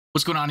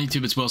What's going on,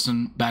 YouTube? It's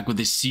Wilson, back with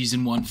this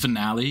Season 1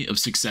 finale of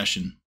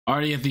Succession.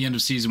 Already at the end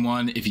of Season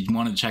 1. If you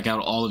want to check out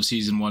all of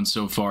Season 1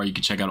 so far, you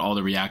can check out all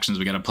the reactions.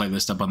 We got a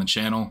playlist up on the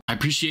channel. I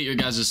appreciate your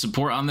guys'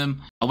 support on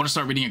them. I want to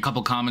start reading a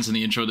couple comments in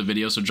the intro of the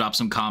video, so drop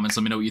some comments.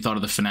 Let me know what you thought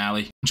of the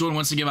finale. Join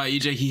once again by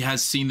EJ. He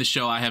has seen the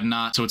show. I have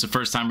not, so it's a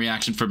first-time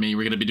reaction for me.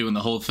 We're going to be doing the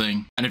whole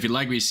thing. And if you'd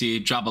like what you see,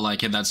 drop a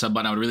like, hit that sub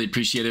button. I would really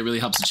appreciate it. It really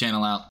helps the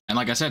channel out. And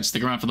like I said,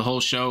 stick around for the whole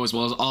show, as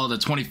well as all the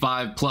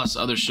 25 plus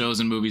other shows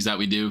and movies that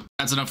we do.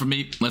 That's enough for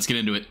me. Let's get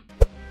into it.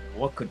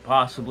 What could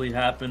possibly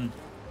happen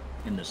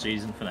in the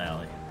season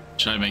finale?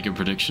 Should I make a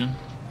prediction?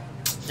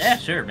 Yeah,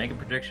 sure. Make a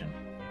prediction.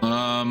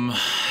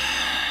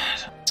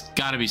 It's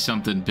gotta be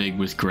something big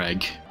with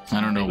Greg. I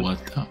don't know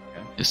what though.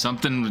 Okay.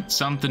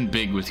 Something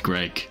big with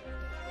Greg.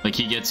 Like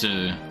he gets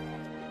a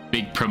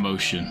big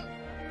promotion.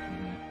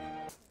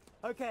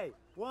 Okay,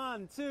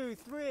 1, 2,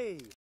 3.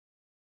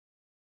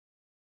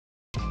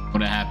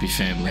 What a happy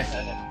family.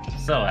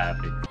 So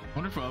happy. I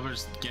wonder if we'll ever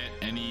get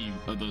any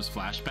of those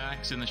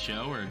flashbacks in the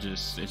show, or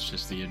it's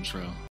just the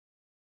intro.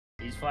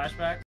 These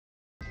flashbacks?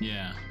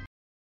 Yeah.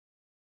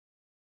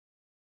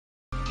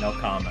 No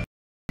comment.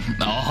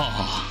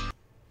 Oh.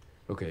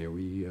 Okay, are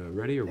we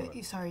ready or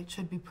what? Sorry, it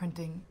should be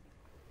printing.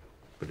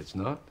 But it's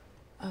not?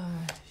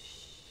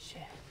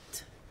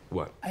 Shit.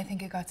 What? I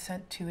think it got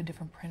sent to a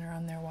different printer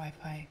on their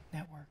Wi-Fi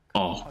network.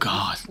 Oh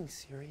God. Are you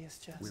serious,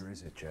 Jess? Where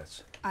is it,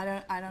 Jess?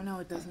 I don't know.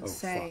 It doesn't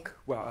say. Fuck.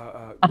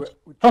 Well,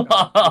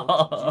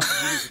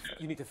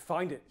 You need to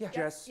find it,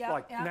 Jess. yeah,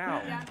 like yeah,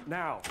 now, yeah.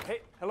 now.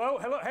 Hey, hello,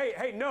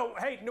 hey, no,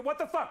 what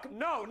the fuck?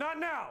 No, not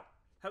now.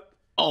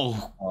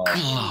 Oh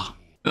God.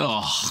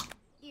 Oh,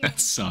 that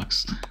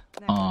sucks.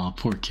 Oh,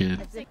 poor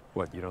kid.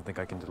 what, you don't think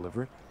I can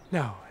deliver it?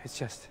 No, it's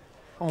just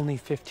only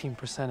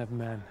 15% of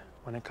men,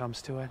 when it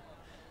comes to it,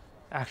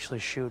 actually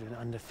shoot an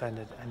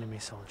undefended enemy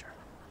soldier.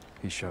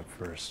 He shot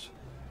first.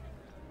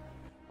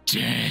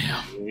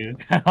 Damn.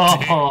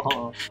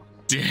 Oh.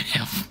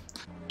 Damn.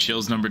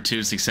 Chills number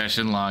 2,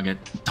 Succession, log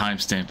it,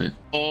 timestamp it.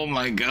 Oh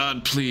my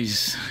God,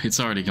 please. It's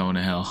already going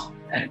to hell.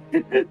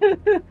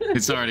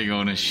 It's already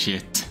going to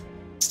shit.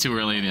 It's too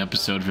early in the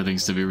episode for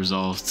things to be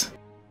resolved.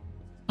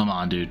 Come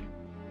on, dude.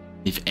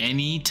 If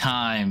any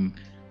time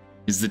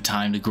is the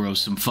time to grow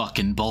some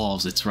fucking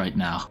balls, it's right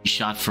now. He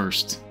shot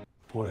first.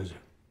 What is it?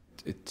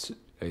 It's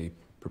a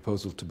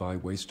proposal to buy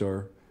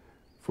Waystar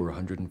for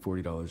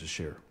 $140 a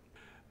share.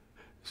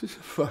 Is this a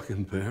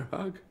fucking bear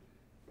hug?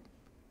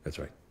 That's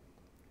right.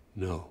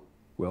 No.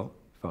 Well,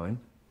 fine.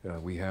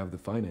 We have the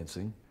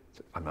financing.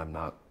 I'm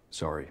not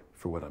sorry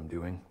for what I'm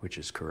doing, which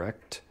is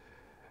correct,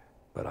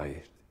 but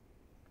I'm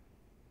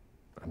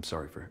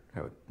sorry for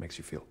how it makes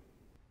you feel.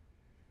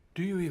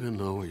 Do you even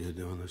know what you're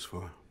doing this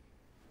for?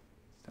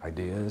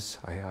 Ideas.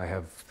 I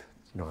have,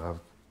 I've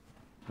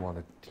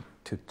wanted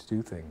to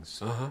do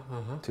things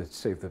to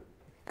save the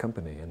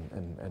company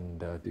and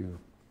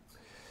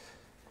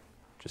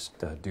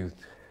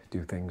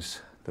do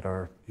things that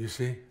are. You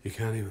see, you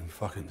can't even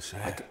fucking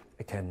say it.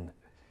 I can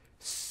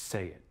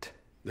say it.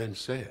 Then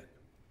say it.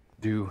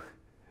 Do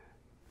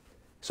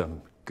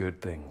some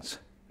good things.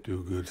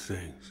 Do good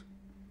things.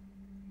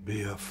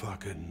 Be a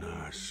fucking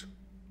nurse.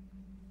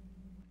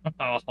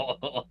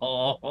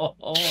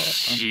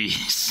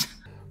 Jeez.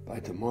 By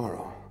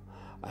tomorrow,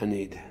 I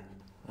need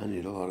a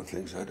lot of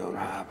things I don't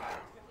have.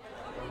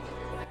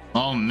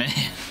 Oh man.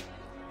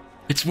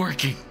 It's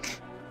working.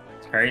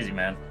 It's crazy,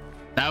 man.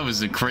 That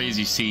was a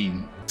crazy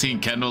scene. Seeing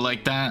Kendall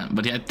like that,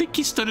 but I think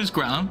he stood his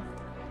ground.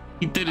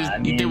 He did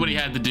he did what he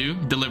had to do,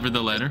 deliver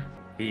the letter.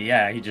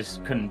 Yeah, he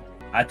just couldn't.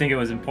 I think it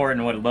was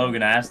important what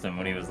Logan asked him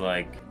when he was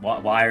like,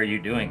 "Why are you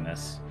doing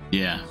this?"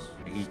 Yeah.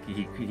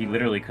 He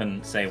literally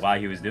couldn't say why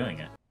he was doing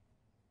it.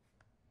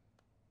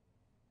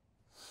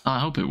 I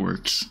hope it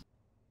works.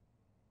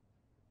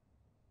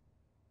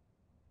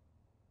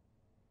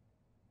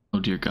 Oh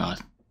dear God.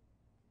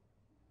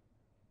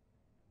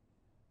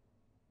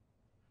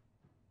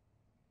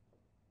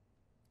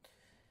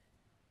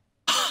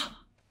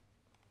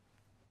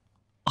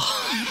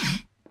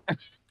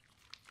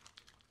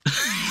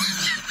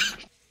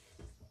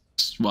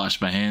 Just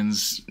wash my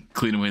hands,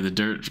 clean away the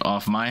dirt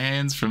off my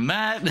hands from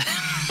that.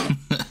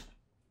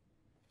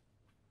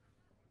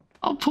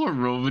 Oh, poor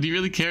Roman. He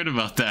really cared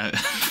about that.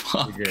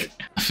 Fuck. He did.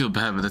 I feel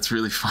bad, but that's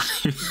really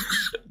funny.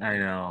 I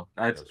know.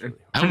 I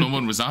don't know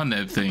what was on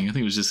that thing. I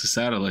think it was just a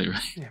satellite,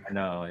 right? I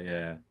know,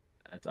 yeah.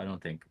 I don't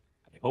think.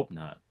 I hope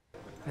not.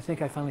 I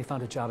think I finally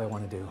found a job I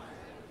want to do.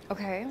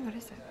 Okay, what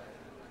is it?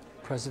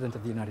 President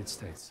of the United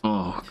States.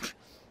 Oh.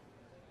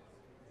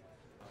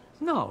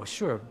 No,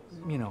 sure,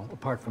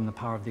 apart from the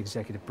power of the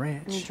executive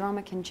branch.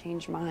 Drama can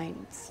change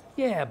minds.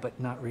 Yeah, but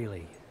not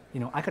really.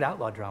 I could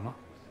outlaw drama.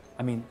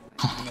 I mean,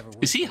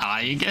 Is he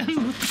high again?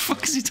 What the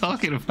fuck is he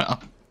talking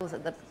about? Was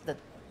it the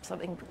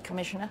something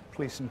commissioner?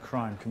 Police and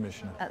Crime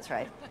Commissioner. That's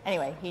right.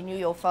 Anyway, he knew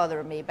your father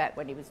and me back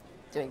when he was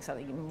doing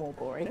something even more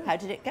boring. How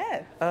did it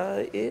go?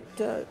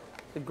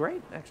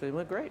 Great, actually. It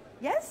went great.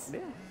 Yes?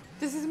 Yeah.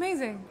 This is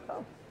amazing.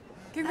 Oh.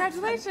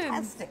 Congratulations.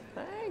 Fantastic.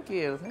 Thank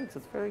you. Thanks.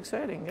 It's very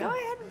exciting. Go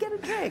ahead and get a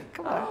drink.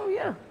 Come on. Oh,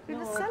 yeah. We're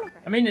gonna celebrate.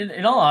 I mean,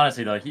 in all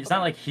honesty, though, it's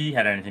not like he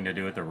had anything to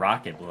do with the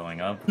rocket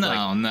blowing up. It's No,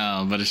 like,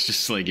 no, but it's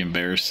just like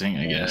embarrassing,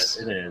 I guess.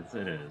 It is.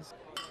 It is.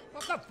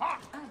 What the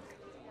fuck?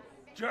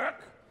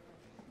 Jerk!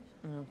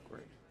 Oh,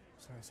 great.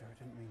 Sorry, sir, I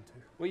didn't mean to.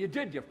 Well, you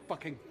did, you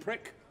fucking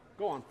prick.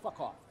 Go on, fuck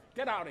off.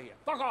 Get out of here.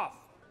 Fuck off!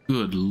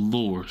 Good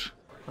lord.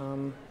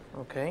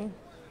 Okay.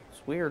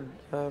 It's weird.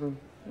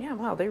 Yeah,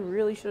 wow, they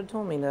really should have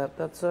told me that.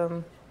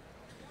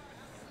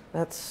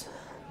 That's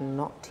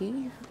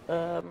naughty.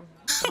 Are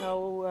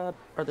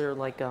there,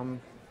 like,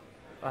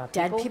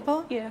 Dead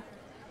people? Yeah.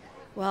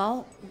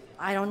 Well,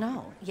 I don't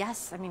know.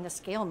 Yes, I mean, the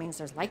scale means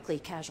there's likely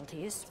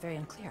casualties. Very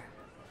unclear.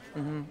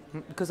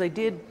 Because I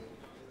did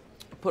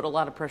put a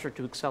lot of pressure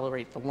to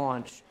accelerate the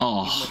launch.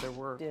 Oh, even though there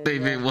were.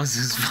 maybe it was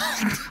his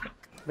fault.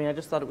 I mean, I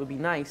just thought it would be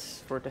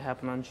nice for it to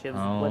happen on Shiv's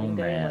Oh, wedding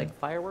day, man. like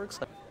fireworks.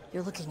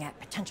 You're looking at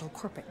potential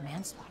corporate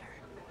manslaughter.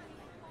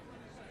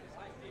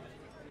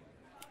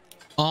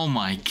 Oh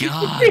my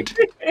god.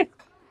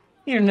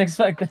 You didn't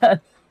expect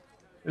that.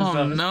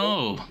 Oh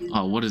no.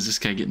 Oh, what is this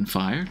guy getting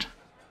fired?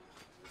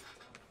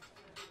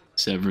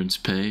 Severance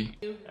pay.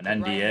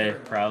 An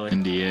NDA, probably.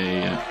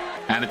 NDA.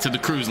 Add it to the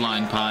cruise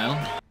line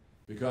pile.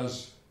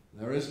 Because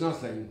there is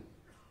nothing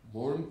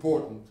more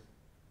important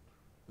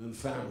than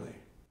family.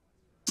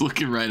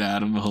 Looking right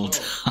at him the whole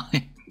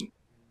time.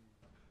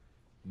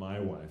 My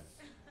wife.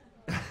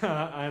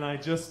 And I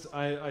just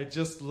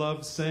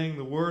love saying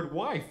the word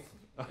wife.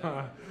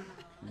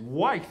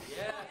 Wife.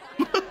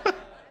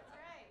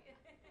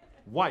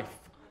 Wife.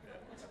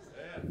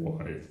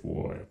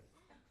 Wife.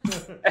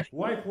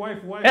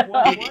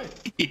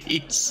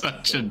 He's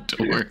such a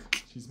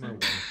dork. She's my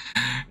wife.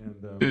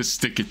 And, Just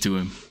stick it to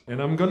him.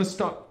 and I'm gonna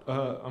stop.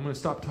 I'm gonna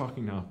stop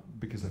talking now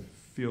because I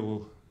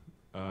feel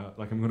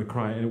like I'm gonna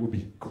cry, and it would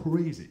be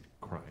crazy to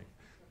cry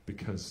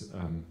because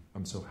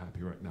I'm so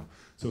happy right now.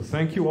 So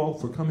thank you all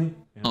for coming.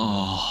 And,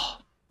 Oh.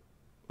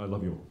 I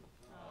love you all.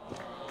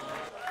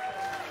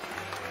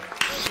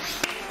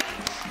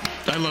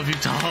 I love you,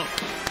 Tom.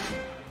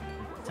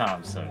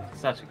 Tom's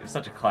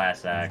such a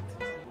class act.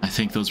 I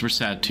think those were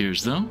sad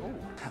tears, though.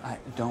 I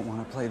don't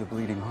want to play the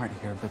bleeding heart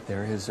here, but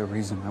there is a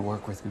reason I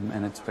work with him,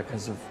 and it's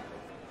because of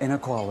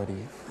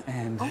inequality.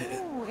 And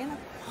Oh,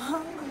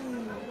 inequality.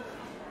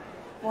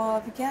 Well,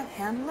 if you can't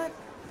handle it,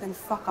 then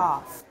fuck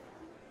off.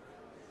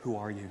 who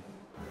are you?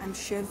 I'm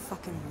Shiv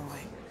fucking Roy.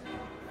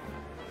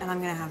 And I'm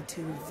gonna have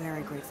two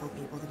very grateful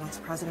people, the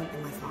next president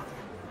and my father.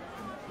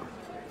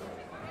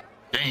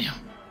 Damn.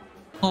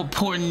 Oh,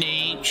 poor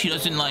Nate. She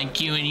doesn't like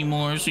you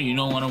anymore, so you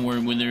don't want to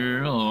work with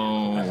her.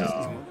 Oh.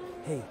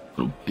 Hey,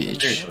 little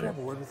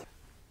bitch.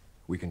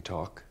 We can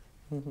talk.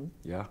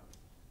 Yeah?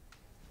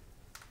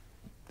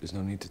 There's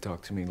no need to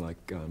talk to me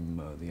like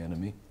I'm the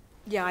enemy.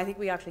 Yeah, I think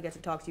we actually get to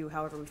talk to you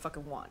however we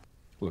fucking want.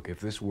 Look, if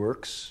this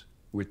works,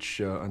 which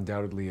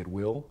undoubtedly it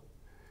will,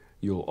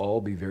 you'll all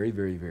be very,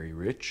 very, very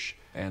rich.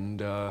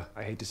 And I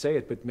hate to say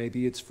it, but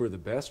maybe it's for the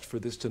best for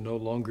this to no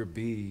longer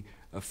be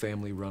a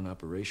family-run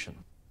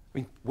operation. I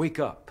mean, wake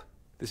up.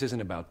 This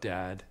isn't about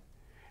Dad.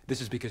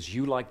 This is because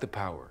you like the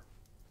power.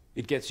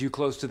 It gets you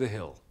close to the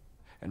hill.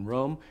 And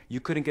Rome, you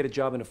couldn't get a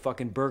job in a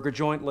fucking burger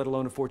joint, let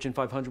alone a Fortune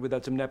 500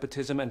 without some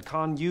nepotism. And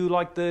Con, you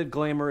like the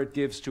glamour it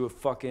gives to a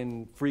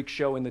fucking freak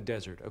show in the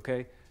desert,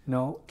 okay?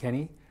 No,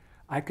 Kenny,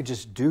 I could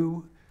just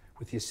do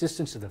with the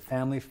assistance of the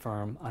family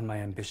firm on my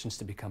ambitions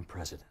to become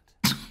president.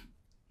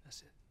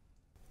 That's it.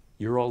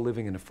 You're all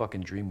living in a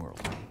fucking dream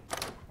world.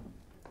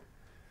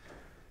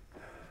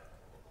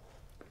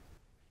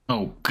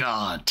 Oh,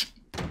 God.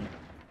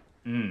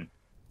 You're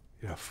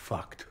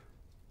fucked.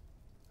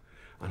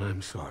 And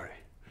I'm sorry.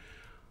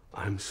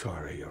 I'm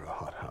sorry you're a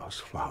hothouse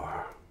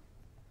flower.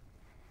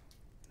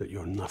 That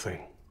you're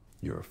nothing.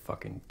 You're a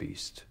fucking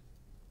beast.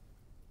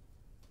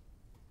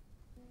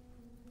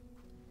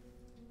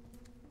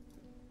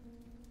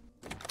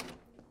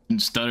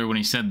 Didn't stutter when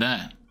he said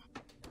that.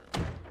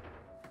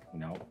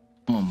 No.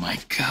 Oh my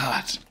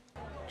God.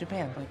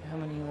 Japan, how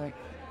many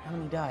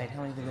died?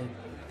 How many did they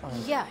find?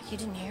 Yeah, you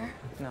didn't hear?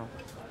 No.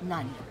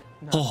 None.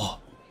 Oh.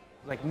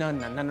 Like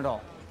none at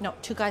all. No,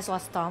 2 guys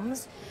lost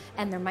thumbs,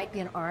 and there might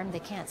be an arm they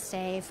can't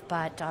save,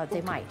 but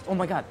they might. Oh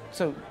my God!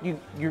 So are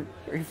you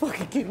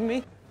fucking kidding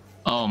me?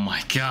 Oh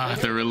my God,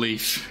 the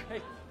relief.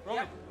 Hey,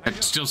 Roman.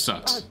 It still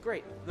sucks. Oh,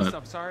 great. But-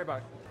 I'm sorry about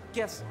it.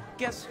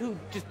 Guess who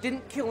just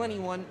didn't kill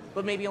anyone,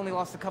 but maybe only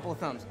lost a couple of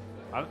thumbs?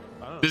 I don't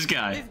know. This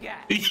guy.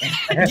 This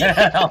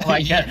guy. Oh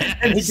my God!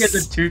 And he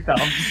gets the 2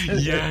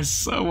 thumbs.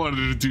 Yes, I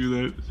wanted to do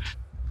that.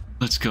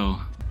 Let's go.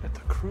 At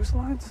the cruise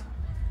lines?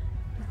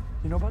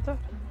 You know about that?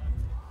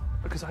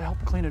 Because I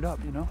helped clean it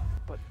up, you know?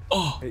 But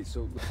Oh. Hey,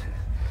 so,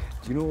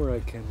 do you know where I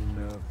can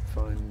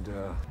find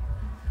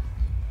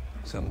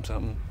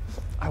something?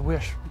 I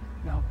wish.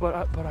 No, but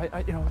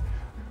I you know,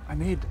 I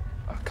made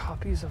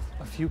copies of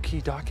a few key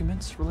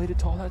documents related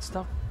to all that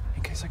stuff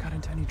in case I got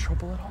into any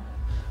trouble at all.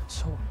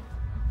 So,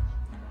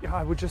 yeah,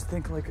 I would just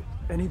think like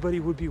anybody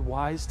would be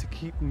wise to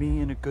keep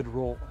me in a good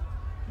role.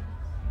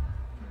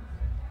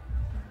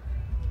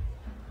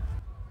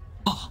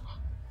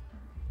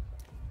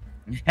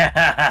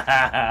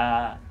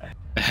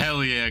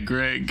 Hell yeah,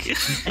 Greg. Do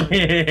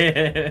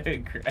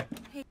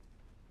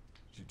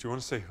you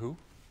want to say who?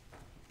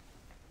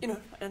 You know,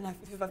 and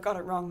if I've got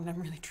it wrong, then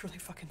I'm really truly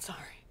fucking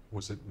sorry.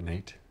 Was it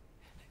Nate?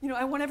 You know,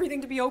 I want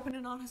everything to be open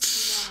and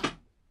honest. And,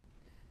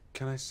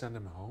 Can I send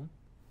him home?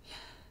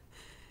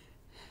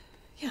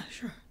 yeah,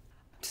 sure.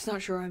 I'm just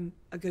not sure I'm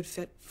a good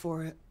fit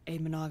for a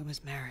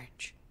monogamous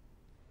marriage.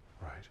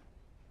 Right.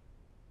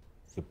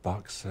 The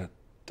box set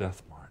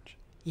death march.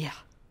 Yeah.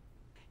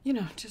 You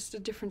know, just a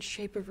different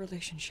shape of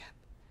relationship.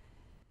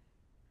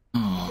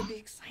 Oh. It could be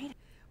exciting.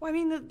 Well, I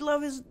mean, the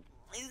love is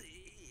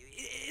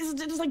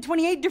just like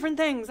 28 different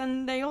things,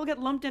 and they all get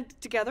lumped in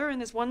together in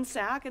this one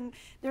sack, and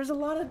there's a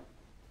lot of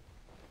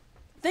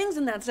things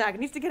in that sack.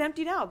 It needs to get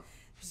emptied out.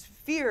 There's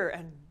fear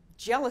and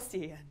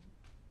jealousy and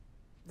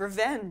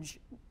revenge,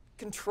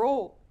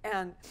 control,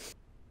 and...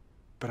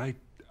 But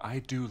I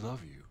do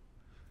love you.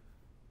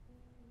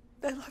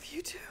 I love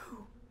you too.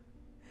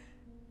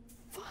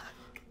 Fuck.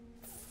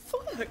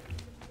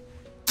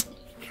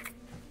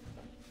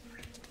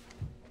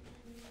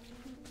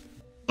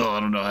 Oh, I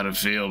don't know how to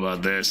feel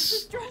about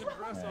this.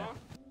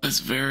 That's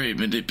very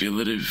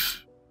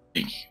manipulative.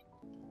 Thank you.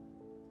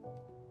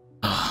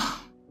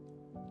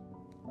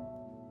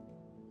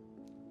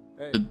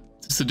 Hey.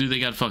 Is the dude they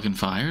got fucking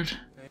fired?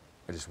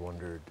 I just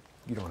wondered,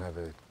 you don't have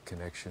a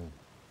connection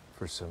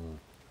for some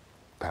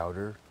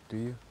powder, do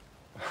you?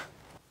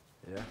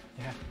 Yeah?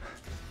 Yeah.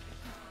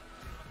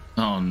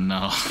 Oh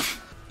no.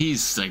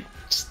 He's like,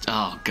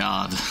 oh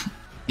god.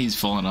 He's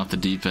falling off the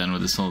deep end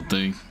with this whole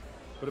thing.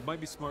 But it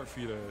might be smart for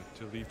you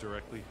to leave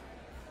directly.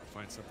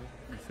 Find something.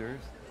 You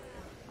serious?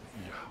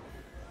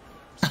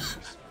 Yeah.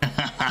 Serious.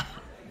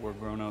 We're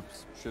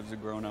grown-ups. Shiv's a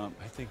grown-up.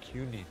 I think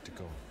you need to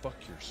go and fuck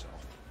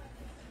yourself.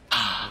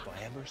 If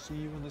I ever see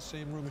you in the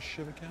same room as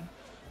Shiv again,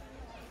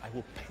 I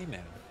will pay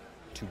man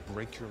to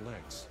break your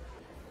legs.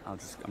 I'm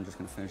just gonna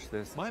finish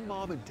this. My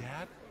mom and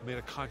dad made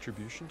a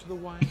contribution to the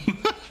wine,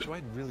 so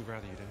I'd really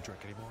rather you didn't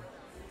drink anymore.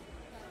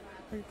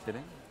 Are you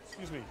kidding?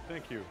 Excuse me,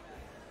 thank you.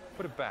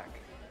 Put it back.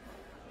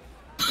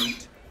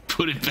 Nate.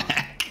 Put it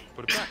back.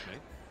 Put it back,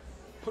 Nate.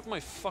 Put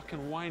my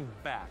fucking wine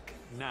back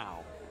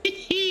now. Put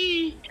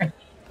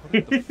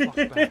it the fuck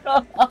back.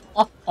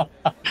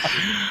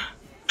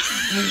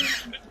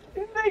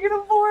 He's making a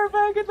pour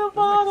back in the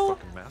bottle.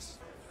 Fucking mess.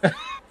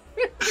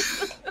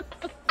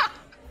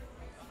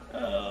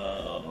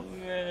 Oh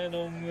man,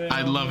 oh man.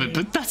 I love it,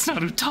 but that's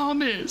not who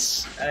Tom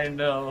is. I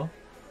know.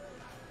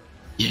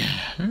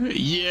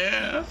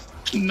 Yeah.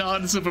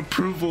 Nods of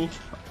approval.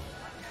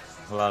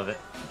 Love it.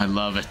 I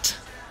love it.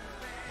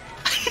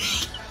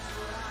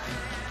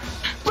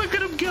 Look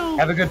at him go.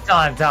 Have a good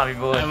time, Tommy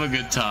boy. Have a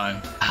good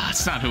time.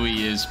 It's not who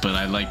he is, but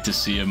I like to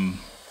see him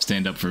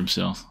stand up for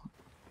himself.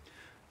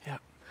 Yeah.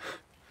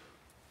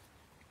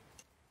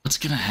 What's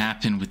gonna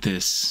happen with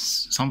this?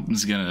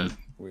 Something's gonna...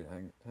 Wait,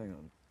 hang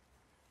on.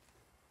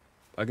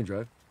 I can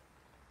drive.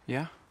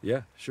 Yeah?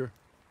 Yeah, sure.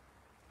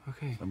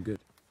 Okay. I'm good.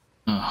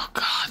 Oh,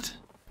 God.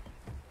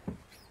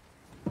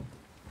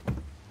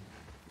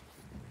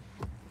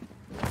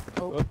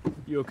 Oh,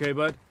 you okay,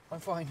 bud? I'm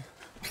fine.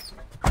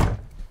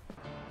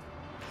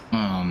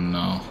 Oh,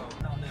 no.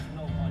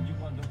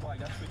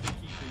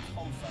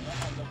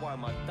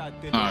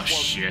 Oh,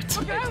 shit.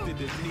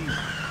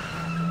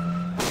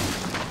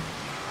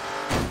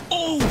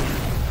 Oh!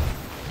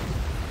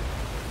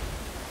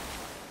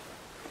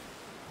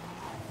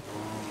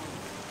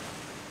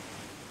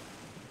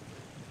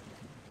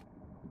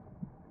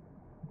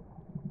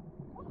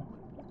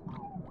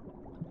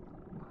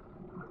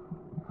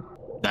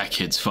 That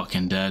kid's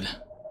fucking dead.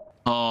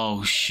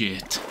 Oh,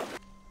 shit.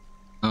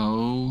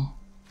 Oh.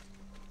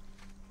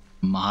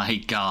 My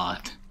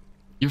God.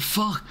 You're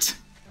fucked.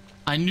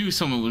 I knew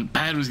something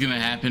bad was gonna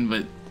happen,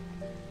 but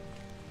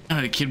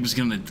the kid was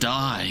gonna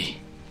die.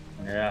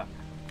 Yeah.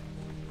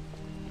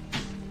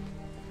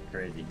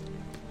 Crazy.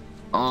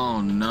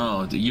 Oh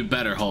no, you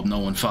better hope no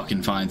one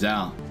fucking finds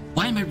out.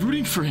 Why am I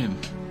rooting for him?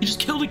 He just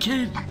killed a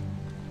kid.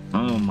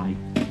 Oh my.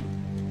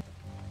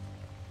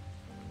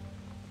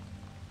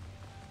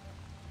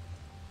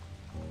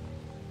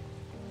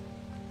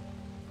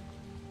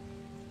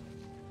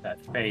 That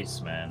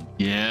face, man.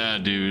 Yeah,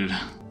 dude.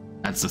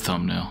 That's the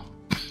thumbnail.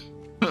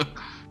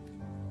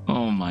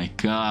 Oh my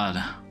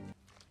God.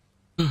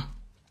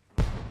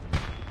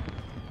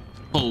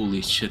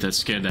 Holy shit, that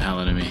scared the hell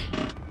out of me.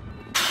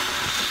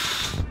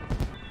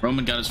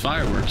 Roman got his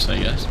fireworks, I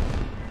guess.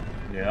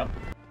 Yeah.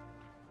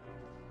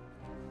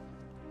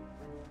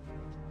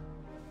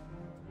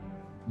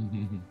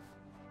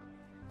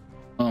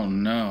 Oh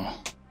no.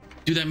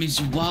 Dude, that means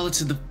your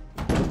wallet's in the...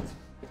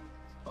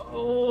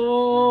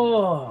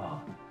 Oh.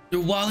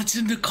 Your wallet's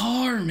in the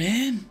car,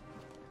 man.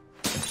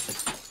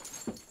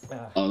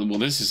 Oh, well,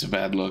 this is a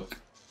bad look.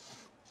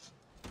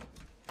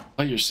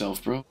 Play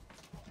yourself, bro.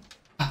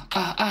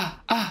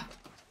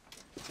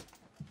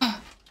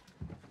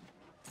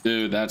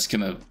 Dude, that's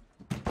gonna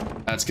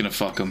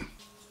fuck him.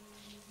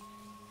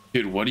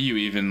 Dude, what do you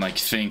even like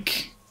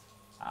think?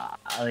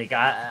 Like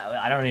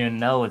I don't even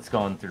know what's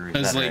going through his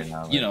Because head like right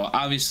now, you know,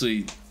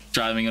 obviously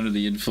driving under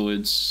the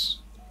influence.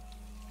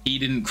 He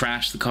didn't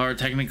crash the car,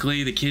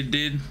 technically. The kid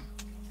did.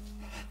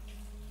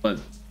 But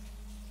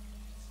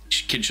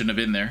kid shouldn't have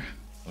been there.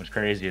 What's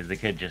crazy is the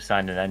kid just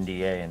signed an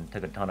NDA and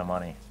took a ton of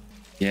money.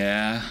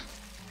 Yeah.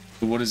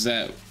 But what does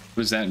that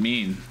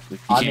mean? Like,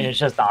 I mean, it's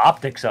just the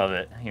optics of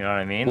it. You know what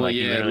I mean? Well, like,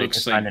 yeah, he it literally looks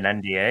just like... signed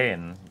an NDA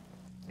and,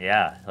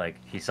 yeah, like,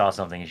 he saw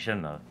something he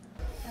shouldn't have.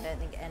 I don't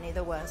think any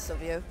the worse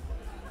of you.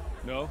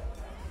 No?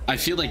 I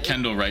feel like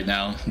Kendall right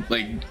now,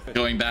 like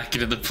going back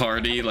into the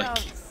party, like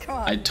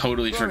I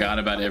totally forgot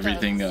about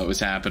everything that was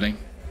happening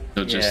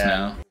until just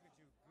now.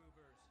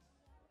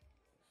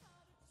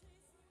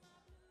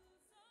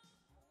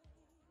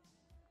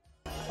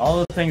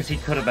 All the things he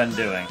could have been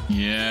doing.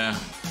 Yeah.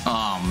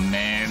 Oh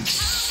man,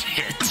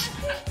 shit.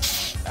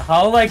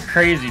 How like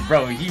crazy,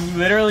 bro? He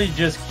literally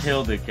just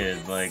killed a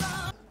kid. Like,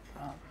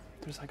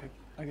 there's like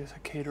I guess a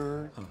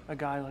caterer, a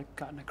guy like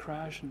got in a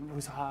crash and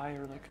was high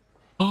or like.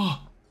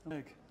 Oh.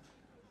 Like,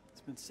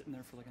 it's been sitting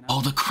there for like an hour.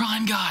 Oh, the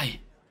crime guy.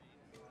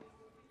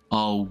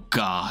 Oh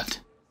God.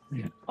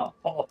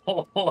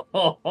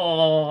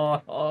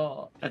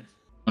 Oh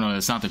no,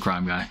 that's not the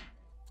crime guy.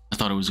 I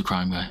thought it was the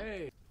crime guy.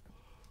 Hey,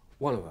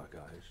 one of our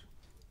guys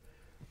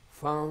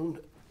found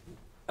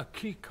a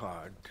key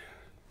card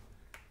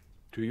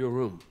to your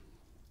room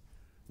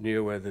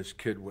near where this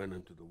kid went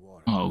into the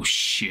water. Oh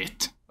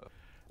shit.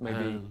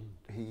 Maybe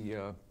he.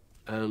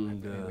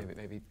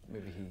 Maybe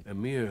he.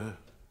 Amir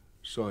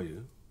saw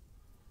you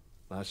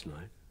last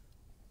night,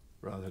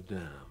 rather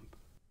damp.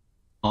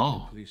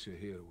 Oh. The police are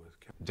here with...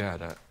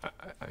 Dad, I...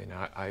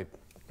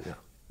 Yeah,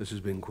 this has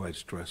been quite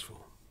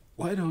stressful.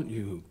 Why don't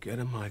you get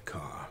in my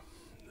car,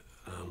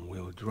 and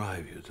we'll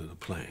drive you to the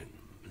plane,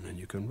 and then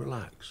you can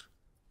relax.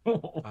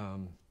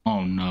 Oh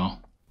no.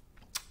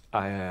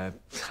 I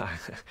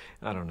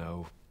don't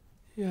know.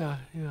 Yeah,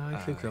 I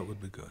think that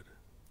would be good.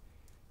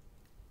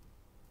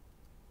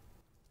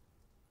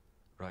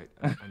 Right,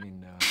 I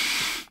mean,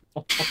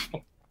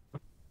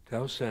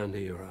 Tell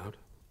Sandy you're out.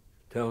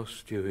 Tell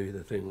Stewie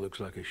the thing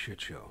looks like a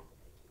shit show.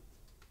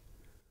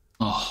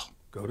 Oh.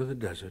 Go to the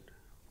desert.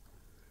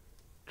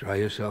 Dry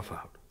yourself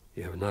out.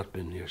 You have not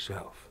been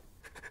yourself.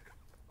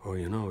 Or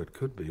you know, it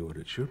could be what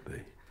it should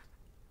be.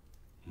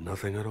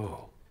 Nothing at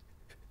all.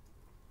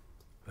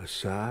 A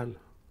sad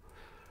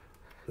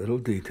little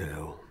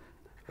detail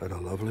at a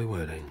lovely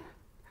wedding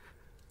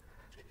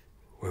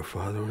where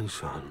father and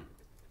son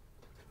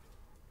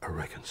are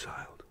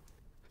reconciled.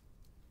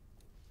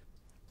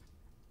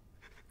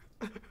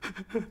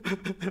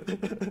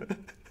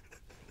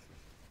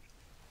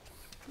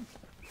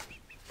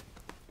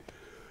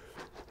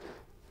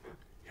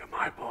 You're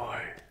my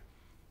boy.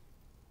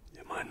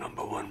 You're my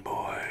 #1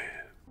 boy.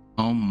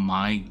 Oh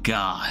my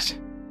God.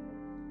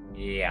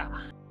 Yeah.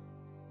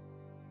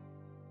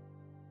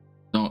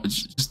 Don't.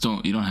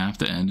 You don't have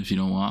to end if you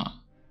don't want.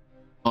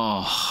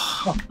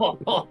 Oh.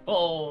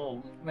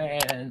 Oh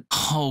man.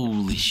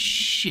 Holy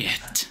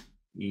shit.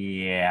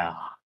 Yeah.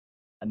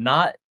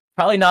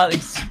 Probably not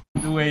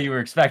the way you were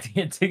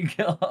expecting it to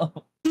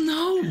go.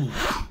 No.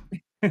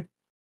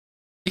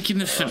 Like in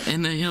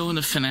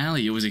the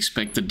finale, you always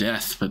expect the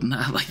death, but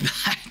not like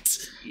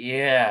that.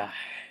 Yeah.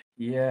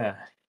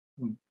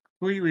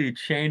 Completely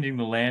changing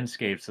the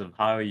landscapes of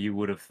how you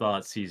would have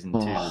thought season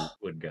 2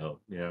 would go.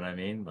 You know what I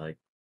mean? Like,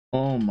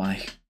 oh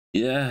my,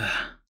 yeah.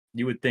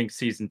 You would think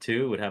season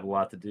 2 would have a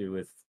lot to do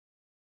with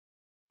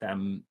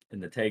them in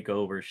the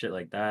takeover, shit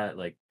like that.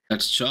 Like,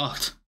 that's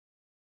shocked.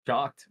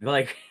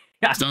 Like,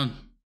 it's done.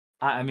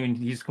 I mean,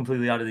 he's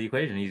completely out of the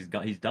equation.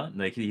 He's done.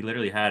 Like, he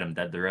literally had him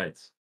dead to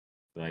rights.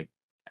 Like,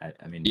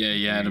 I mean, yeah,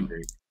 he had him.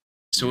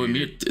 So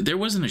Amir, there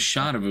wasn't a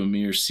shot of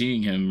Amir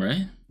seeing him,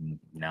 right?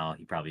 No,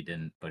 he probably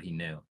didn't, but he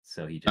knew.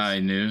 So he just. I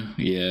knew.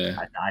 Yeah.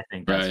 I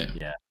think that's right.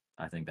 Yeah.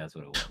 I think that's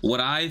what it was. What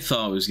I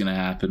thought was gonna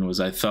happen was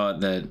I thought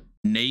that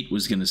Nate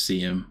was gonna see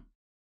him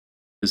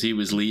because he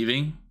was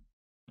leaving,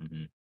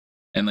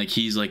 and like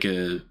he's like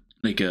a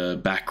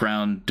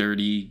background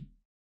dirty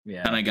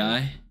kind of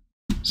guy,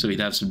 so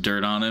he'd have some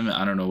dirt on him.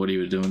 I don't know what he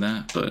would do with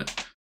that,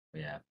 but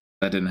yeah,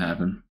 that didn't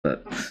happen.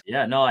 But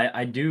yeah, no,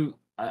 I do.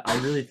 I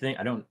really think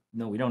I don't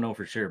know. We don't know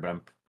for sure, but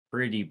I'm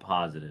pretty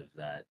positive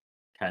that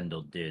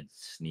Kendall did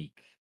sneak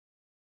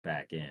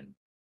back in,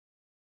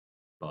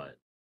 but.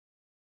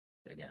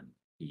 Again,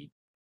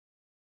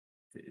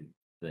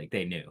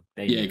 they knew.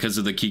 Yeah, because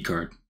of the key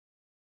card.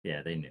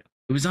 Yeah, they knew.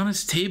 It was on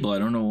his table. I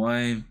don't know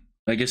why.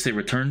 I guess they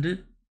returned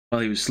it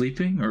while he was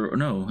sleeping, or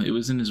no, it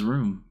was in his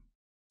room.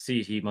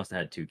 See, he must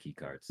have had 2 key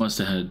cards. Must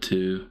have had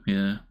 2.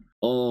 Yeah.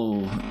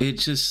 Oh, it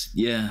just,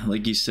 yeah,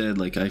 like you said,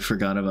 like I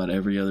forgot about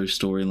every other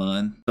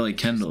storyline. Like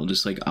Kendall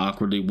just like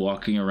awkwardly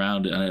walking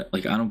around, and I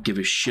don't give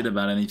a shit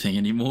about anything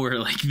anymore.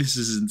 Like, this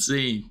is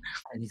insane.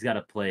 And he's got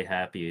to play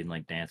happy and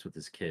like dance with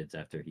his kids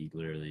after he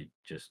literally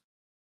just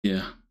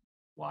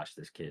watched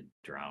this kid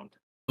drowned.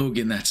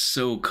 Hogan, that's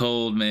so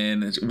cold,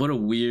 man. What a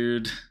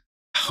weird,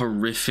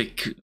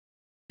 horrific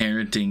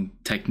parenting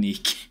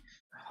technique.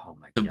 Oh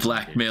my God, to God,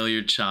 blackmail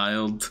your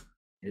child.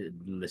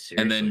 Seriously.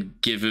 And then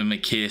give him a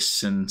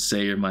kiss and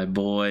say you're my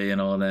boy and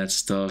all that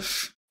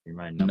stuff. You're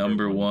my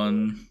number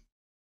one.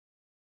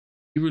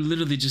 You were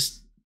literally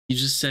you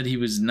just said he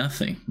was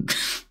nothing.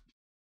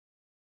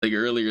 Like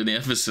earlier in the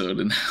episode,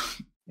 and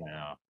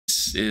Yeah.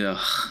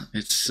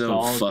 it's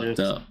so fucked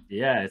up.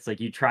 Yeah, it's like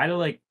you try to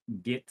like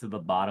get to the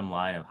bottom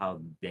line of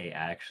how they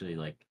actually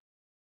like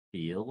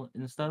feel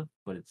and stuff,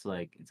 but it's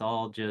like it's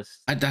all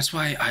just That's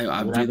why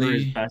I whatever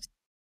really is best,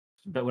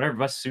 but whatever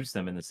best suits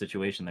them in the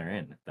situation they're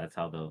in. That's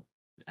how they'll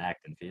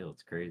act and feel.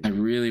 It's crazy. I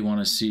really want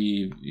to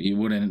see. You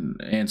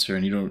wouldn't answer,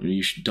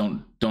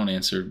 and don't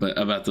answer, but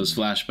about those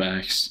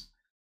flashbacks,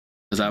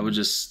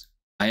 because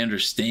I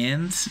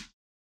understand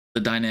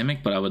the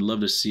dynamic, but I would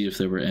love to see if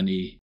there were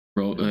any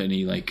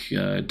like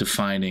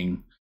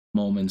defining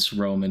moments,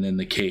 Roman in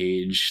the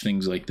cage,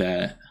 things like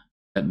that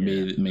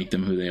make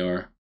them who they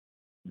are.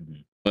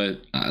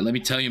 But let me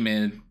tell you,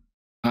 man,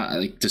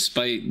 like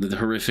despite the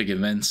horrific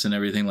events and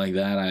everything like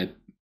that,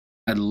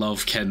 I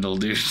love Kendall,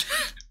 dude.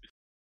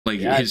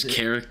 Like his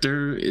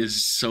character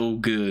is so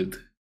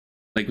good.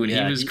 Like when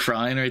he was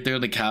crying right there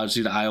on the couch,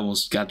 dude, I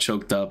almost got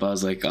choked up. I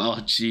was like, oh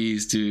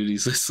jeez, dude,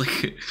 he's just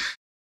like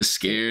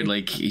scared,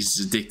 like he's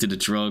addicted to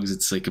drugs.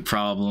 It's like a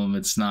problem.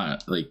 It's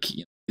not like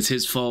it's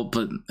his fault,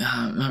 but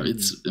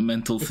it's a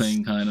mental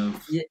thing, kind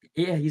of.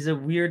 Yeah, he's a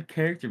weird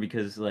character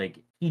because like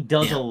he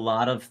does a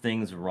lot of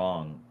things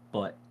wrong,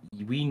 but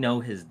we know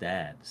his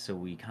dad, so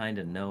we kind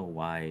of know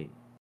why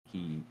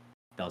he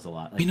does a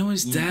lot. Like, we know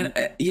his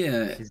dad.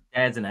 His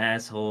dad's an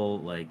asshole.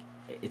 Like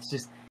it's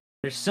just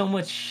there's so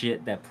much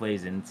shit that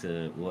plays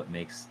into what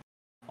makes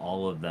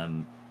all of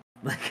them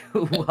like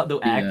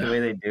they'll act the way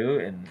they do,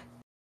 and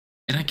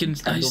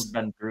Kendall's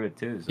been through it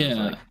too.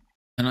 So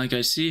and like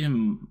I see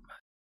him.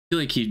 I feel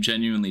like he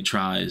genuinely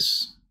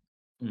tries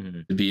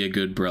to be a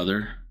good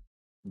brother.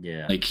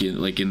 Yeah.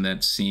 Like in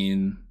that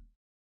scene,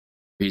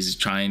 he's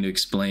trying to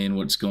explain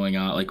what's going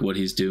on, like what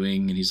he's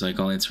doing, and he's like,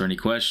 "I'll answer any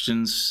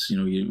questions.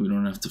 We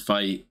don't have to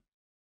fight."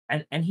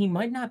 And he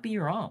might not be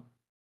wrong.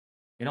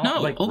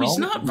 No, like he's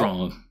not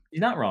wrong. He's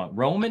not wrong.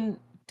 Roman,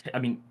 I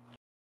mean,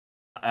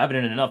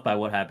 evident enough by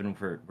what happened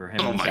for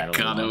him. Oh my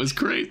god, that was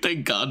great!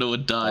 Thank God no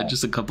one died.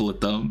 Just a couple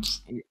of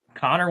thumbs.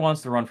 Connor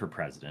wants to run for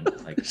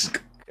president. Like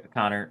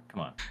Connor,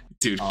 come on,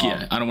 dude.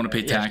 I don't want to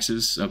pay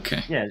taxes.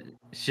 Okay. Yeah,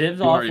 Shiv's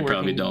you off working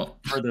probably don't.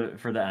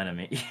 for the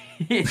enemy.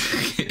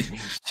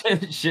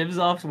 Shiv's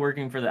off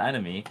working for the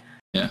enemy.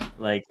 Yeah.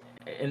 Like,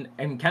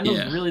 and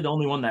Kendall's really the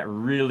only one that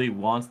really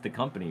wants the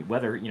company,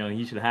 whether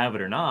he should have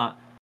it or not.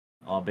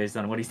 All based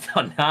on what he's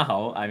done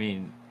now. I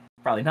mean,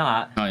 probably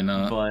not. I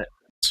know. But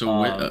so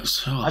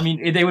I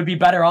mean, they would be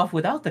better off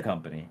without the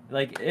company.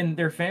 Like, and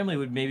their family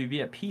would maybe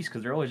be at peace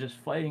because they're always just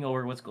fighting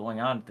over what's going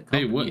on at the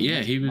company.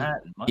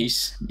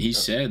 He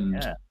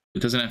said it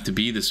doesn't have to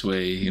be this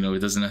way.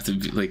 It doesn't have to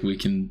be like we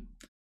can.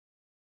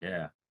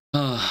 Yeah.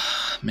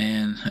 Oh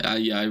man, I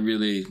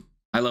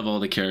love all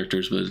the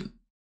characters, but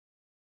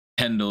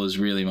Kendall is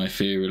really my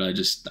favorite.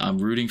 I'm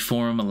rooting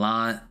for him a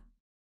lot.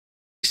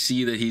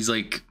 See that he's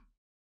like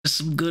there's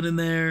some good in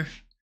there.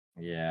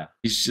 Yeah.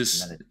 He's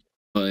just.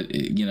 But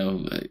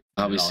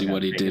obviously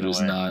what he did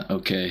was not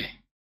okay.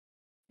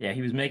 Yeah,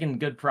 he was making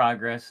good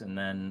progress, and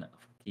then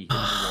he hit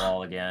the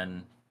wall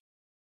again,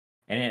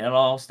 and it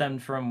all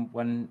stemmed from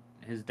when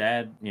his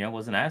dad,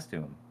 wasn't asked to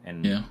him,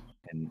 and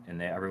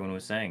everyone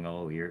was saying,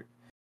 "Oh,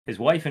 his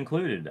wife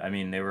included." I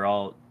mean, they were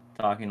all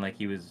talking like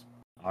he was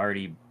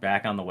already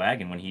back on the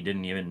wagon when he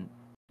didn't even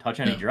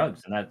touch any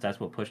drugs, and that's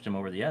what pushed him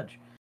over the edge.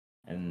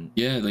 And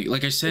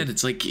like I said,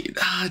 it's like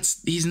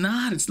he's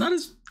not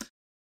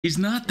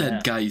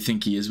that guy you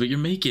think he is, but you're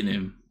making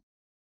him.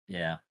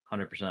 Yeah,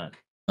 100%.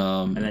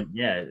 And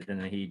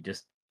then he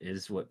just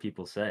is what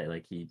people say.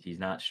 Like he's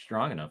not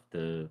strong enough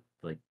to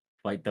like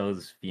fight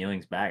those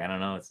feelings back. I don't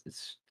know.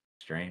 It's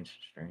strange.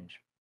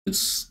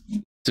 It's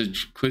to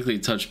quickly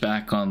touch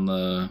back on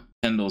the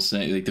Kendall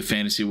saying like the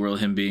fantasy world,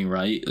 him being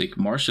right. Like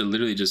Marsha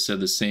literally just said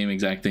the same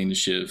exact thing to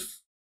Shiv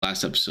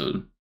last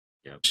episode.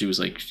 Yep. She was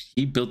like,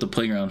 he built the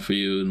playground for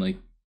you, and like.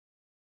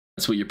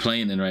 That's what you're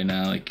playing in right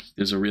now. Like,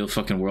 there's a real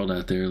fucking world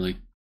out there. Like,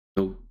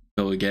 go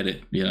get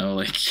it.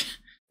 Like.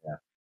 Yeah.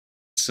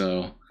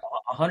 So.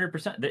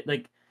 100%.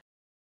 Like,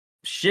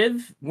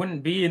 Shiv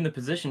wouldn't be in the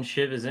position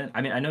Shiv is in. I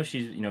mean, I know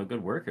she's a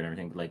good worker and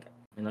everything, but like, I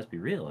mean, let's be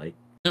real. Like.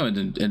 No,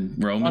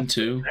 and Roman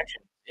too.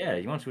 Yeah,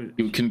 he wants to.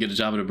 He couldn't get a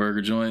job at a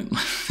burger joint.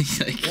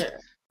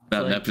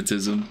 About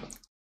nepotism.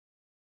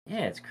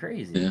 Yeah, it's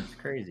crazy. Yeah. It's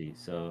crazy.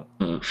 So.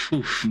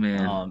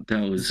 Man,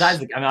 that was.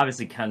 Besides, I mean,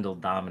 obviously Kendall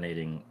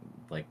dominating.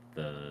 Like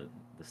the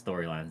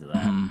storylines of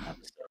that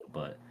episode,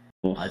 but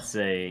I'd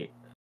say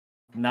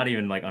not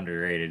even like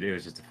underrated. It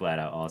was just a flat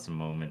out awesome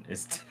moment.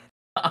 It's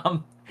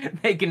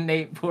making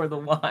Nate pour the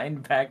wine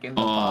back in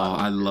the bottle.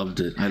 I loved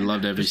it. I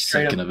loved every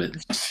second of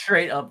it.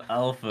 Straight up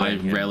alpha. I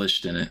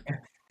relished in it.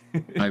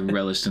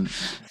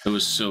 It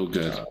was so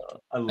good.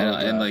 I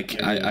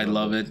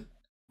love it.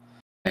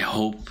 I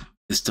hope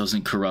this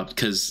doesn't corrupt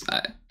because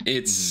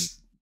it's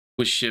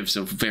with Shiv's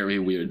a very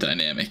weird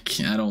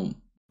dynamic. I don't.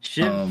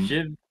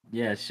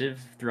 Shiv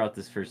throughout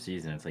this first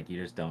season, it's like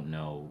you just don't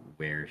know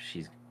where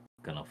she's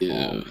gonna fall.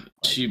 Yeah, like,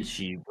 is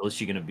she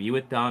gonna be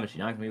with Dom? Is she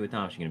not gonna be with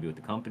Dom? Is she gonna be with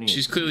the company?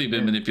 She's clearly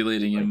been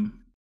manipulating him.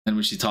 And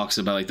when she talks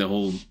about like the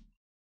whole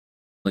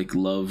like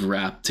love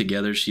rap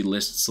together, she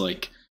lists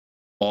like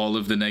all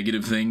of the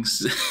negative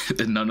things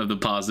and none of the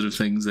positive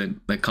things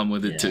that come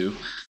with it too.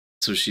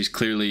 So she's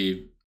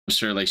clearly, I'm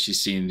sure, like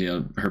she's seen, you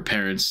know, her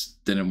parents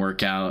didn't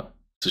work out,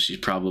 so she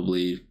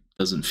probably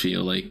doesn't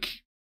feel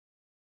like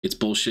it's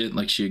bullshit,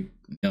 like she,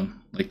 you know,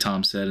 like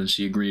Tom said, and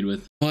she agreed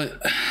with.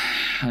 But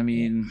I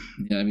mean,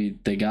 yeah, I mean,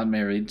 they got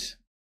married.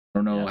 I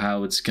don't know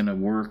how it's gonna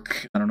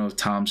work. I don't know if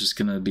Tom's just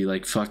gonna be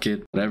like, fuck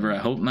it, whatever. I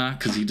hope not,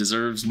 because he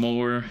deserves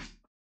more.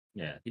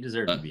 Yeah, he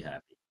deserves to be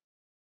happy.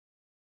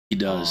 He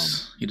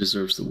does. He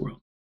deserves the world.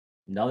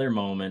 Another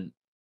moment.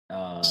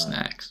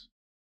 Snacks.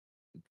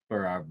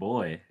 For our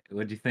boy.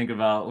 What'd you think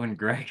about when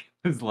Greg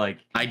was like,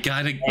 I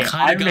kind of hey,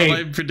 got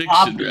my prediction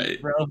coffees,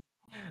 right. Bro.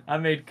 I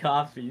made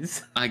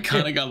coffees. I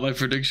kind of got my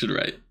prediction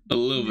right. A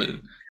little bit.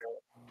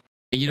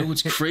 And you know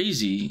what's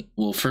crazy?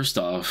 Well, first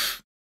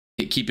off,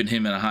 keeping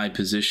him in a high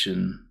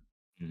position,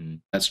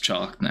 that's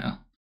chalk now.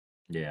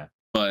 Yeah.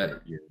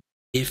 But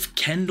if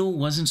Kendall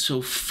wasn't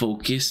so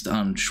focused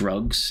on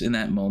drugs in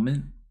that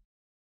moment,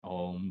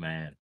 oh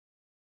man,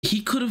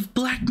 he could have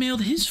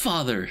blackmailed his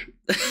father.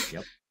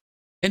 Yep.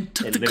 And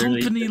took the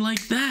company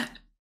like that.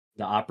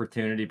 The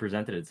opportunity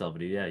presented itself,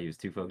 but yeah, he was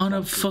too focused on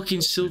a fucking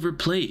silver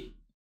plate.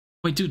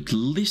 Wait, dude,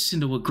 listen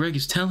to what Greg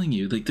is telling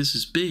you. Like, this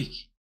is big.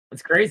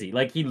 It's crazy.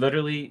 Like, he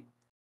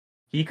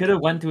could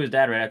have went to his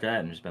dad right after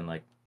that and just been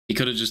like, he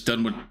could have just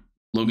done what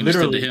Logan just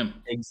did to him.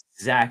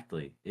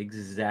 Exactly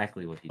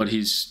what he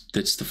did.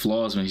 That's the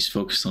flaws when he's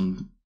focused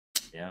on.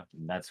 Yeah,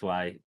 that's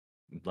why,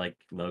 like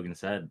Logan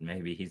said,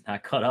 maybe he's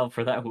not cut out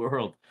for that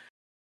world.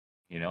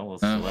 You know, we'll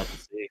still have to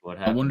see what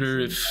happens. I wonder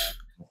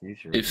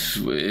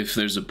if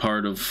there's a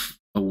part of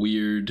a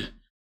weird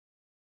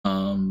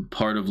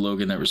part of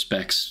Logan that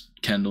respects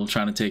Kendall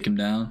trying to take him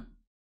down.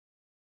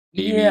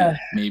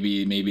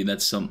 Maybe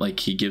that's something like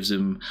he gives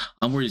him.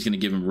 I'm worried he's gonna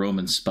give him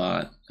Roman's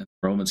spot, and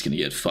Roman's gonna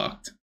get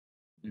fucked.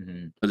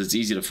 But it's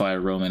easy to fire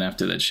Roman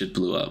after that shit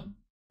blew up,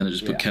 and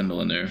just put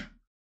Kendall in there.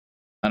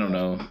 I don't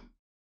know.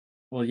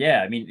 Well,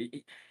 yeah, I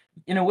mean,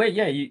 in a way,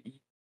 yeah.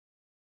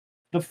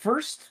 The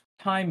first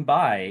time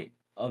by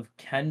of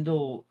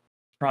Kendall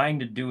trying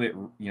to do it,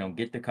 you know,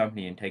 get the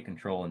company and take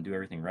control and do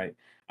everything right,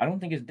 I don't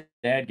think his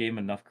dad gave him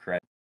enough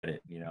credit,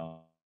 you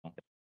know.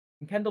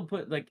 And Kendall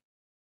put, like,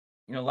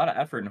 you know, a lot of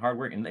effort and hard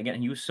work, and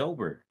again, he was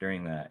sober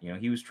during that. You know,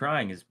 he was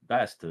trying his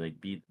best to like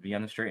be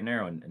on the straight and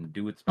narrow and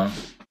do what's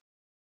best.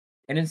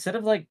 And instead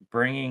of like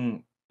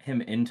bringing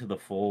him into the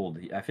fold,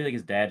 I feel like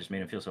his dad just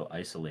made him feel so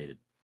isolated,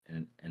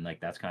 and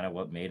like that's kind of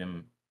what made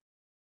him,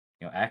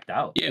 you know, act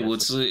out. Yeah, well,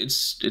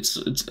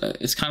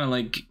 it's kind of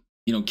like,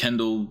 you know,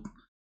 Kendall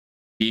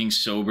being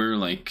sober.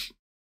 Like,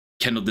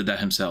 Kendall did that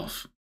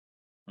himself.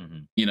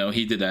 You know,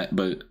 he did that,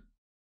 but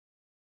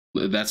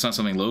that's not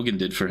something Logan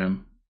did for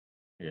him.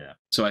 Yeah.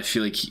 So I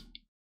feel like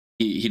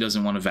he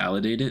doesn't want to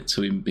validate it,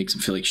 so he makes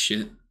him feel like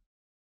shit.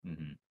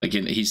 Like,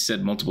 he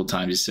said multiple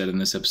times, he said in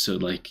this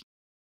episode, like,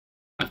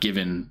 I've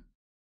given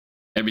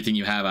everything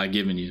you have, I've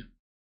given you.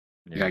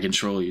 Like, I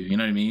control you. You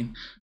know what I mean?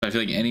 But I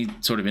feel like any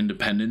sort of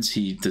independence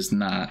he does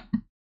not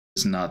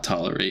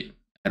tolerate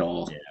at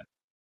all.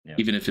 Yeah.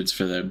 Even if it's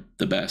for the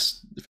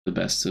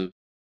best of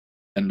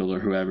Kendall or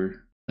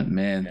whoever. But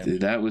man,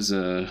 dude, that was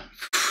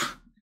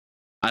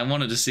I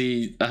wanted to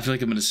see. I feel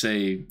like I'm going to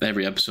say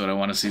every episode I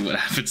want to see what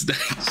happens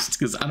next,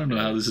 because I don't know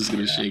how this is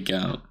going to shake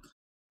out.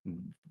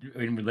 I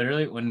mean,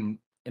 literally, when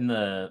in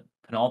the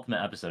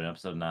penultimate episode, in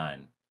episode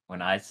 9,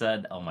 when I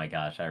said, "Oh my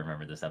gosh, I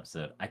remember this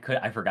episode," I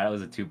forgot it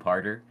was a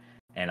 2-parter,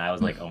 and I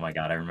was like, "Oh my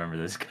god, I remember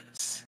this."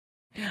 Because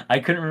I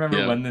couldn't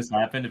remember when this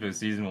happened, if it was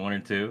season 1 or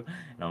 2,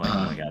 and I'm like,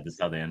 "Oh my god, this is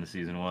how they end the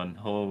season 1."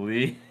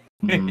 Holy.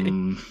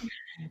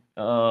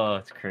 Oh,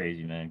 it's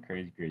crazy, man.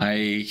 Crazy.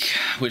 I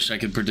wish I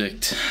could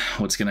predict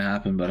what's gonna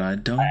happen, but I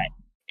don't.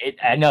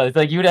 I know, it's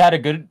like you would have had a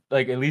good,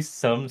 like, at least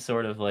some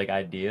sort of like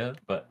idea,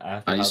 but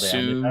after I how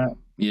assume, they ended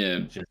yeah,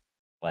 just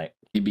like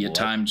maybe a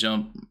time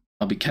jump.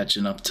 I'll be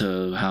catching up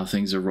to how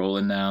things are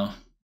rolling now.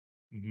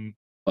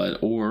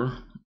 Or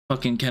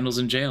fucking Kendall's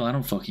in jail. I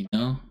don't fucking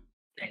know.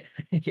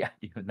 Yeah,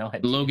 you have no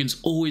idea. Logan's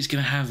always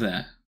gonna have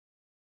that.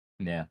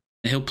 Yeah,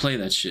 and he'll play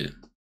that shit.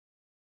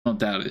 Don't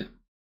doubt it.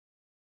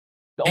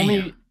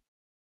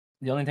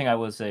 The only thing I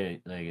would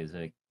say, like, is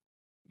like,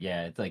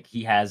 yeah, it's like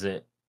he has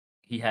it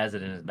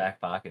in his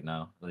back pocket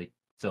now. Like,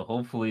 so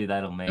hopefully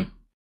that'll make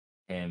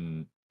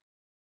him,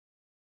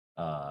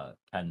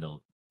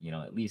 Kendall, you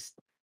know, at least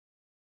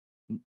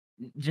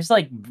just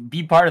like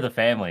be part of the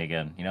family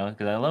again, you know,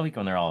 because I love it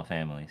when they're all a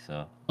family.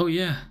 So. Oh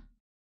yeah,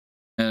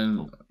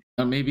 and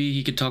maybe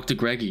he could talk to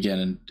Greg again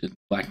and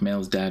blackmail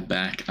his dad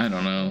back. I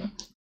don't know.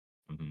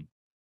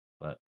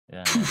 But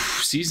yeah,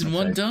 season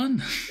 1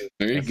 done.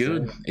 Very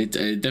good. It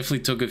definitely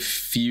took a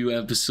few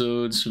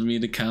episodes for me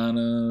to kind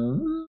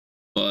of,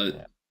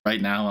 but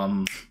right now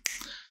I'm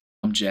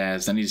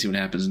jazzed. I need to see what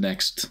happens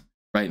next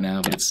right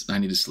now, but I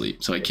need to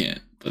sleep, so I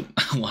can't. But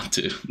I want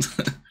to.